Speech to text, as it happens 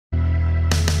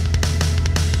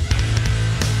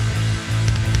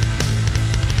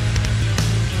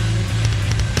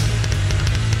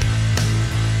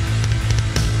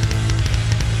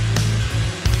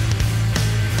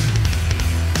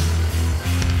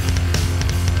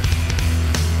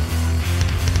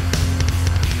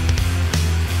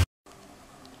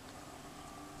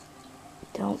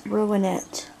ruin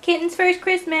it. Kitten's first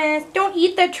Christmas. Don't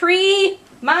eat the tree,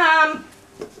 Mom.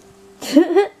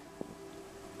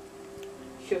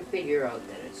 She'll figure out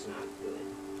that it's not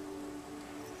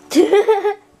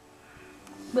good.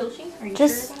 Will she? Are you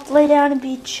Just sure? lay down and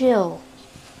be chill.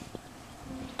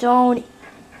 Don't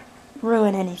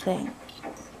ruin anything.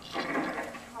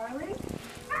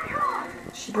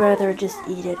 She'd rather just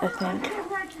eat it, I think.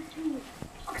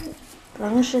 As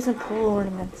long as she doesn't pull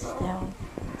ornaments down.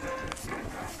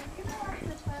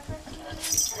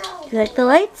 You like the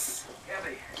lights?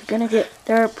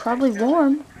 They're probably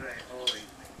warm.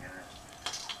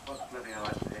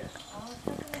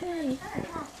 Okay.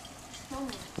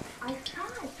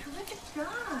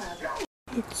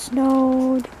 It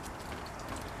snowed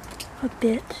a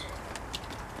bit.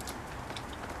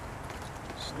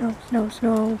 Snow, snow,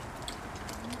 snow.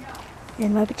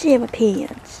 In my pajama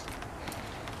pants.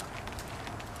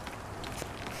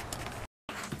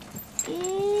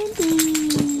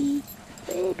 Andy,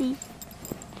 baby,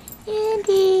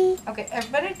 Andy. Okay,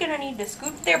 everybody's gonna need to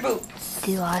scoop their boots.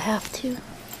 Do I have to? Look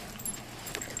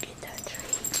at that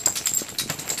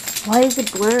tree. Why is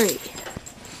it blurry?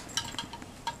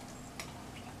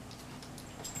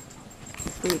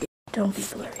 Don't be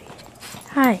blurry.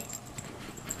 Hi.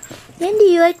 Andy,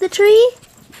 you like the tree?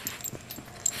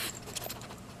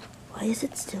 Why is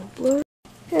it still blurry?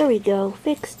 There we go.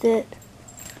 Fixed it.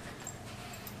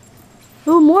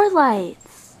 Ooh, more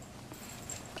lights.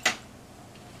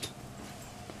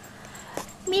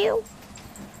 Mew.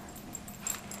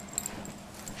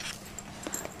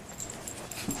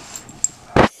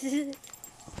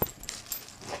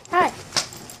 Hi.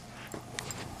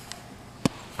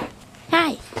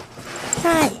 Hi.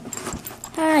 Hi.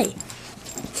 Hi.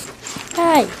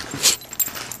 Hi.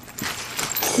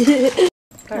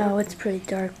 Oh, it's pretty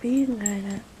dark, but you can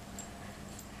kinda...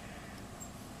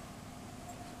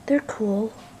 They're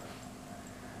cool.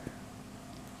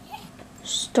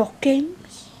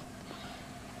 Stockings.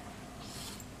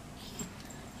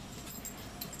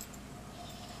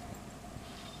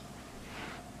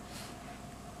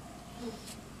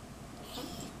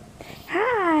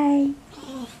 Hi.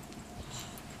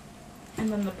 And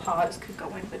then the paws could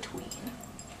go in between.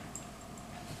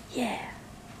 Yeah.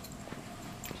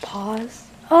 Paws.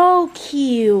 Oh,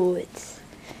 cute.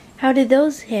 How did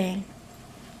those hang?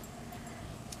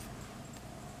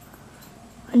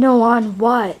 No, on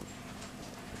what?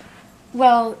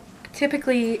 Well,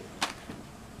 typically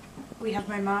we have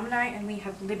my mom and I, and we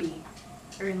have Libby.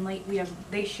 Or in late,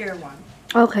 they share one.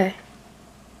 Okay.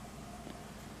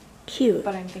 Cute.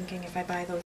 But I'm thinking if I buy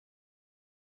those.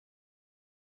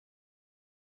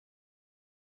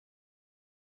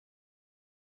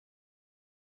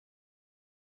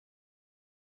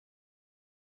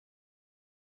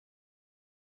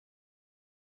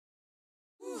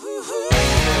 Ooh, ooh, ooh.